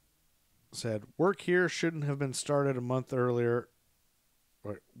Pilots, said, Work here should have been started a month earlier.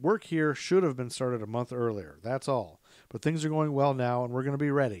 That's all. But things are going well now, and we're going to be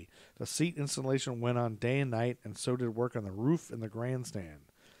ready. The seat installation went on day and night, and so did work on the roof and the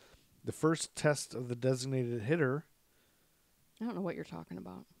grandstand. The first test of the designated hitter... I don't know what you're talking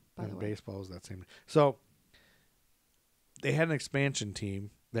about, by the way. Baseball was that same... So, they had an expansion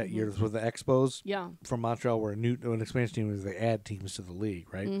team that year with the Expos from Montreal, where an expansion team is they add teams to the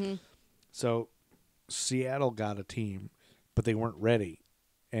league, right? So Seattle got a team, but they weren't ready.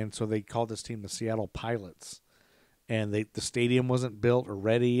 And so they called this team the Seattle Pilots. And the stadium wasn't built or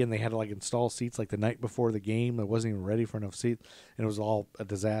ready, and they had to install seats the night before the game. It wasn't even ready for enough seats. And it was all a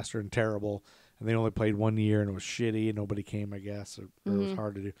disaster and terrible. And they only played 1 year, and it was shitty, and nobody came, I guess, or it was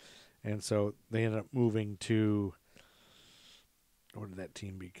hard to do. And so they ended up moving to, what did that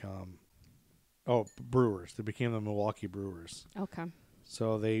team become? Oh, Brewers. They became the Milwaukee Brewers. Okay.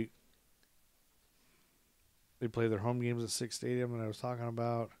 So they played their home games at Six Stadium that I was talking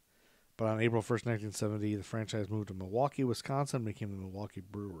about. But on April 1st, 1970, the franchise moved to Milwaukee, Wisconsin, and became the Milwaukee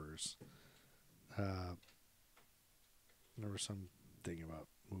Brewers. There was some thing about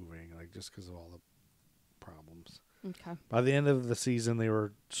moving, just because of all the problems. Okay. By the end of the season, they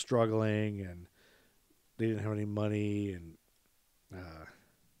were struggling, and they didn't have any money. And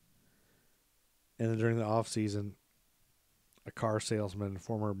then during the off season, a car salesman,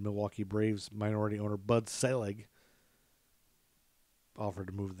 former Milwaukee Braves minority owner Bud Selig, offered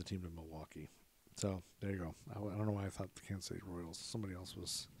to move the team to Milwaukee. So there you go. I don't know why I thought the Kansas City Royals. Somebody else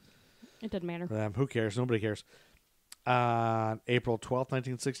was. It doesn't matter. For them. Who cares? Nobody cares. On April 12th,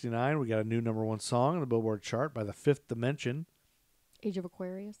 1969, we got a new #1 song on the Billboard chart by the Fifth Dimension. Age of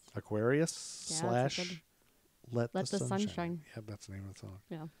Aquarius. Aquarius Yeah, / Let the Sun Shine. Yep, that's the name of the song.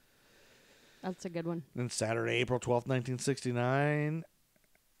 Yeah. That's a good one. Then Saturday, April 12th, 1969,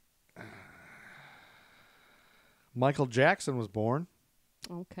 Michael Jackson was born.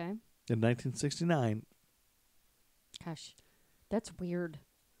 Okay. In 1969. Gosh, that's weird.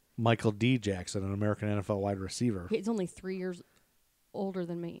 Michael D. Jackson, an American NFL wide receiver. He's only 3 years older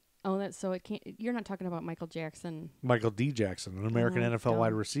than me. Oh, that's so it can't. You're not talking about Michael Jackson. Michael D. Jackson, an American NFL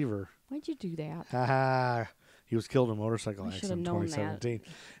wide receiver. Why'd you do that? Ha ha. He was killed in a motorcycle accident in 2017.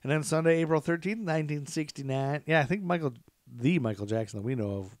 And then Sunday, April 13th, 1969. Yeah, I think Michael Jackson that we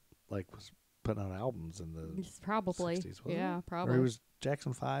know of, was putting out albums in the probably 60s, yeah, probably. Or he was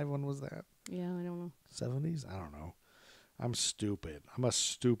Jackson 5. When was that? Yeah, I don't know. 70s? I don't know. I'm stupid. I'm a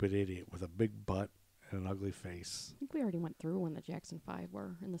stupid idiot with a big butt and an ugly face. I think we already went through when the Jackson 5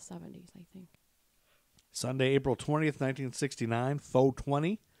 were in the 70s, I think. Sunday, April 20th, 1969, Faux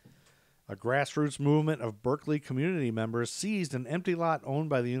 20. A grassroots movement of Berkeley community members seized an empty lot owned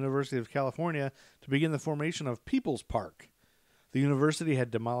by the University of California to begin the formation of People's Park. The university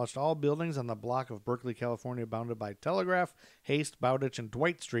had demolished all buildings on the block of Berkeley, California, bounded by Telegraph, Haste, Bowditch, and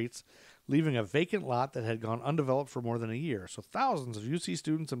Dwight Streets, leaving a vacant lot that had gone undeveloped for more than a year. So thousands of UC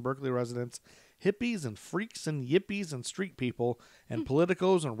students and Berkeley residents, hippies and freaks and yippies and street people, and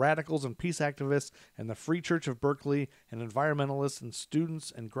politicos and radicals and peace activists, and the Free Church of Berkeley, and environmentalists and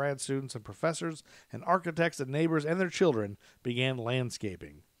students and grad students and professors and architects and neighbors and their children began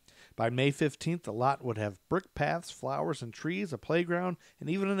landscaping. By May 15th, the lot would have brick paths, flowers and trees, a playground, and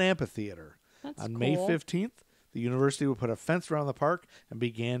even an amphitheater. That's On cool. May 15th, the university would put a fence around the park and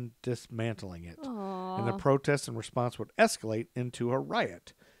began dismantling it. Aww. And the protests and response would escalate into a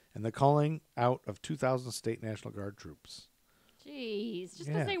riot and the calling out of 2,000 state National Guard troops. Jeez, just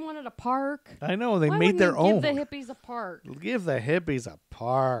Yeah. because they wanted a park. I know, they Why made their wouldn't own. they give the hippies a park. Give the hippies a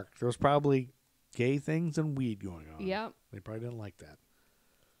park. There was probably gay things and weed going on. Yep. They probably didn't like that.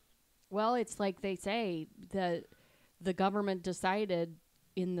 Well, it's like they say that the government decided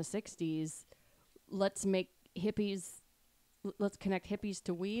in the 60s, let's make hippies let's connect hippies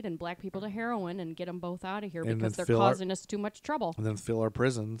to weed and black people to heroin and get them both out of here And because then they're causing us too much trouble. And then fill our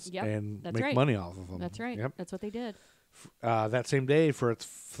prisons Yep, and that's make right. money off of them. That's right. Yep. That's what they did. That same day, for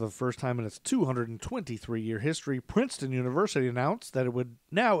the first time in its 223-year history, Princeton University announced that it would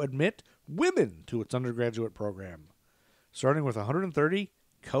now admit women to its undergraduate program, starting with 130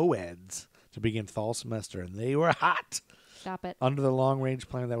 co-eds to begin fall semester, and they were hot. Stop it. Under the long-range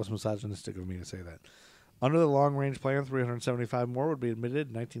plan, that was misogynistic of me to say that. Under the long-range plan, 375 more would be admitted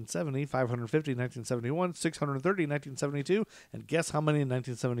in 1970, 550 in 1971, 630 in 1972, and guess how many in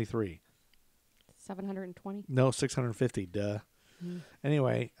 1973? 720. No, 650. Duh.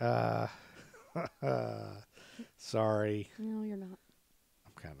 Anyway, sorry. No, you're not.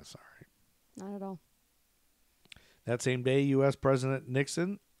 I'm kind of sorry. Not at all. That same day, U.S. President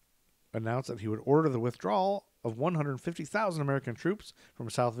Nixon announced that he would order the withdrawal of 150,000 American troops from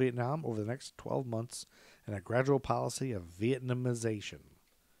South Vietnam over the next 12 months and a gradual policy of Vietnamization,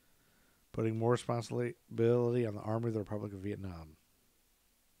 putting more responsibility on the Army of the Republic of Vietnam.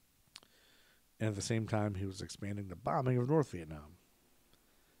 And at the same time, he was expanding the bombing of North Vietnam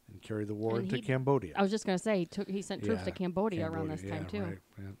and carried the war into Cambodia. I was just going to say, he sent troops to Cambodia around this time, too. Right,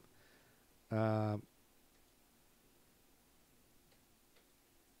 yeah.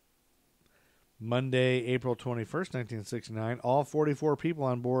 Monday, April 21st, 1969, all 44 people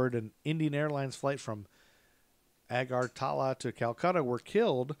on board an Indian Airlines flight from Agartala to Calcutta were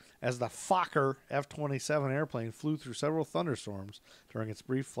killed as the Fokker F-27 airplane flew through several thunderstorms during its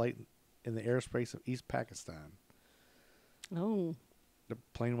brief flight in the airspace of East Pakistan. Oh. The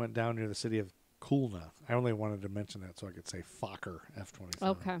plane went down near the city of Khulna. I only wanted to mention that so I could say Fokker F-27.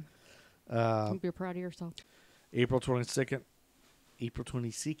 Okay. Hope you're proud of yourself. April 22nd,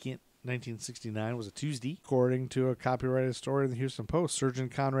 1969 was a Tuesday. According to a copyrighted story in the Houston Post, surgeon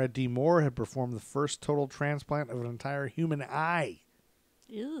Conrad D. Moore had performed the first total transplant of an entire human eye.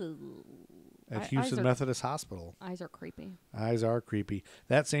 Ew. At Houston Methodist Hospital. Eyes are creepy. Eyes are creepy.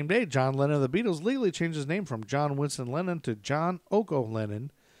 That same day, John Lennon of the Beatles legally changed his name from John Winston Lennon to John Oko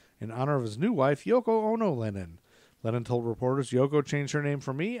Lennon in honor of his new wife, Yoko Ono Lennon. Lennon told reporters, Yoko changed her name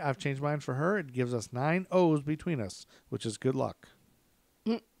for me. I've changed mine for her. It gives us 9 O's between us, which is good luck.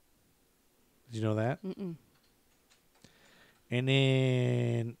 Did you know that? Mm-mm. And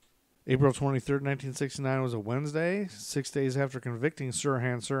then April 23rd, 1969 was a Wednesday, 6 days after convicting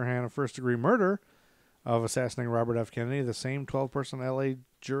Sirhan of first-degree murder of assassinating Robert F. Kennedy. The same 12-person L.A.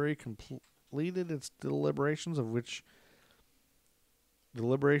 jury completed its deliberations of which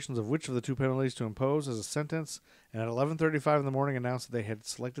of the two penalties to impose as a sentence, and at 11:35 in the morning announced that they had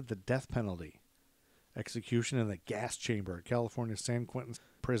selected the death penalty, execution in the gas chamber at California's San Quentin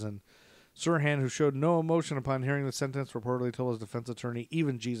prison. Sirhan, who showed no emotion upon hearing the sentence, reportedly told his defense attorney,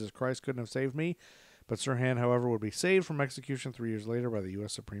 even Jesus Christ couldn't have saved me. But Sirhan, however, would be saved from execution 3 years later by the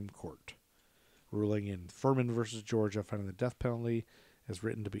U.S. Supreme Court, ruling in Furman versus Georgia, finding the death penalty as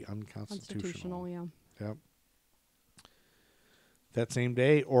written to be unconstitutional. Yeah. Yep. That same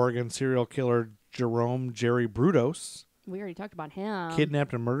day, Oregon serial killer Jerome Jerry Brudos We already talked about him.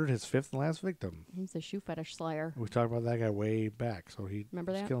 kidnapped and murdered his 5th and last victim. He's the shoe fetish slayer. We talked about that guy way back, so he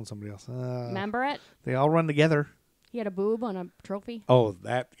Remember was that? killing somebody else. Remember it? They all run together. He had a boob on a trophy. Oh,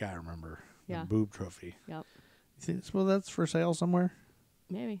 that guy I remember. Yeah. The boob trophy. Yep. You think that's for sale somewhere?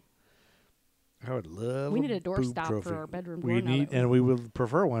 Maybe. I would love. We need a boob doorstop trophy. for our bedroom We door now need, that and we would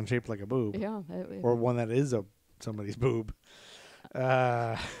prefer one shaped like a boob, Yeah. or one that is somebody's boob.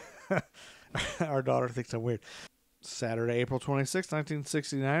 Our daughter thinks I'm weird. Saturday, April 26,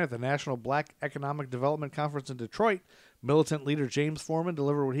 1969, at the National Black Economic Development Conference in Detroit, militant leader James Foreman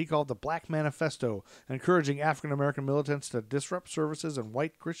delivered what he called the Black Manifesto, encouraging African-American militants to disrupt services in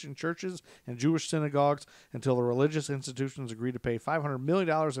white Christian churches and Jewish synagogues until the religious institutions agreed to pay $500 million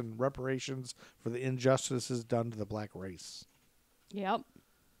in reparations for the injustices done to the black race. Yep.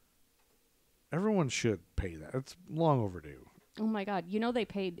 Everyone should pay that. It's long overdue. Oh my God! You know they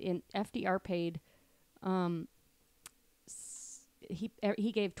paid FDR paid.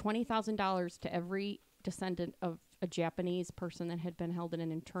 He gave $20,000 to every descendant of a Japanese person that had been held in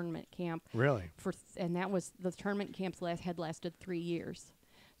an internment camp. Really? And that was the internment camps had lasted 3 years.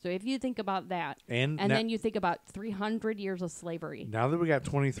 So if you think about that, and then you think about 300 years of slavery. Now that we got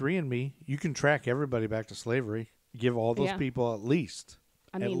 23andMe, you can track everybody back to slavery. Give all those people at least.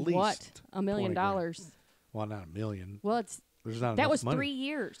 I mean, what? $1 million? Well, not $1 million. Well, there's not that enough was money. 3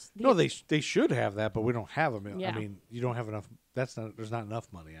 years. No, they should have that, but we don't have $1 million. Yeah. I mean, you don't have enough. There's not enough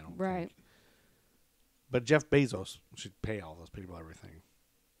money. I don't Right. think. But Jeff Bezos should pay all those people everything.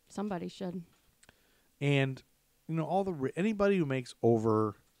 Somebody should. And anybody who makes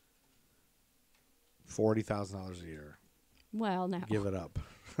over $40,000 a year, Well, now. give it up.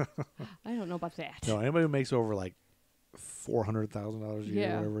 I don't know about that. No, anybody who makes over like $400,000 a year,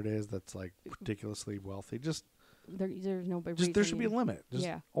 Yeah. whatever it is, that's like ridiculously wealthy. Just There's no big there reason should be a you- limit. Just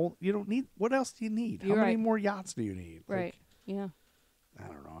Yeah. you don't need. What else do you need? You're How many right. more yachts do you need? Like, Right. Yeah. I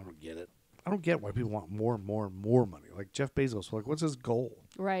don't know. I don't get it. I don't get why people want more and more and more money. Like Jeff Bezos. Like, what's his goal?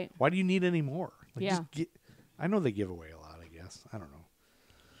 Right. Why do you need any more? Like, Yeah. just I know they give away a lot. I guess. I don't know.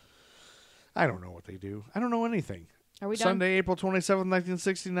 I don't know what they do. I don't know anything. Are we done? Sunday, April 27th,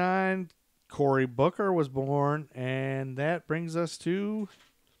 1969, Cory Booker was born, and that brings us to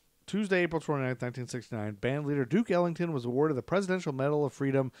Tuesday, April 29th, 1969. Band leader Duke Ellington was awarded the Presidential Medal of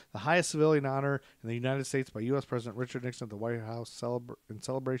Freedom, the highest civilian honor in the United States by U.S. President Richard Nixon at the White House in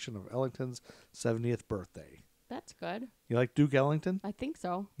celebration of Ellington's 70th birthday. That's good. You like Duke Ellington? I think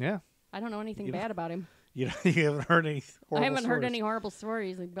so. Yeah. I don't know anything You know- bad about him. You haven't heard any horrible I haven't heard stories. any horrible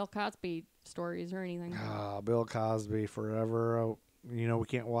stories, like Bill Cosby stories or anything. Bill Cosby forever. We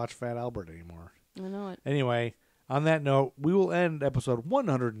can't watch Fat Albert anymore. I know it. Anyway, on that note, we will end episode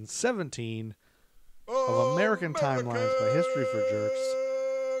 117 of American Timelines by History for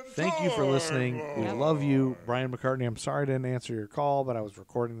Jerks. Thank you for listening. We love you. Brian McCartney, I'm sorry I didn't answer your call, but I was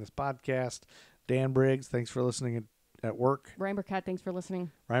recording this podcast. Dan Briggs, thanks for listening at work. Ryan Burkett, thanks for listening.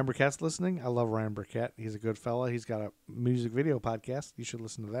 Ryan Burkett's listening. I love Ryan Burkett. He's a good fella. He's got a music video podcast. You should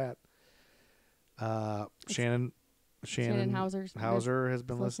listen to that. Shannon Hauser has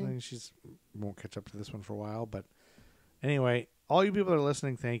been listening. She's won't catch up to this one for a while, but anyway, all you people that are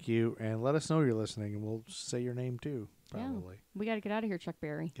listening, thank you, and let us know you're listening, and we'll say your name too. Probably. Yeah. We got to get out of here, Chuck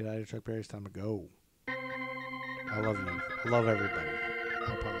Berry. Get out of here, Chuck Berry. It's time to go. I love you. I love everybody.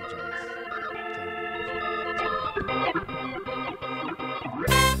 I apologize.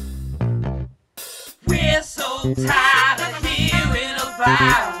 We're so tired of hearing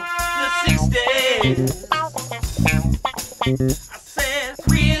about the 60s. I said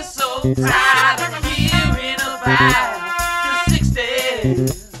we're so tired of hearing about the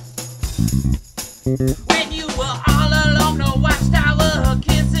 60s. When you were all along the watchtower,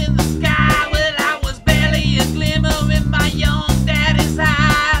 kissing the sky, well I was barely a glimmer in my young daddy's eye.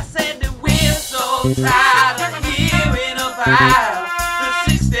 I said that we're so tired of hearing about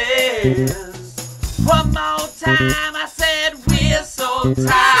the 60s. One more time, I said we're so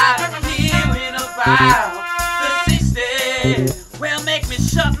tired of hearing about the 60s. Well, make me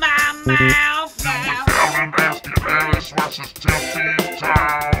shut my mouth now. Ellen asking Alice what's his tempting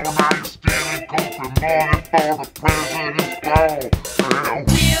town. Now you're stealing coffee morning for the president's ball. Well,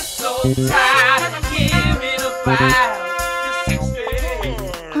 We're so tired of hearing about the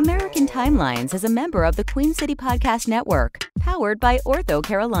 60s. American Timelines is a member of the Queen City Podcast Network, powered by Ortho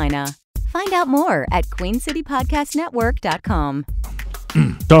Carolina. Find out more at queencitypodcastnetwork.com.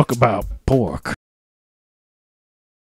 Talk about pork.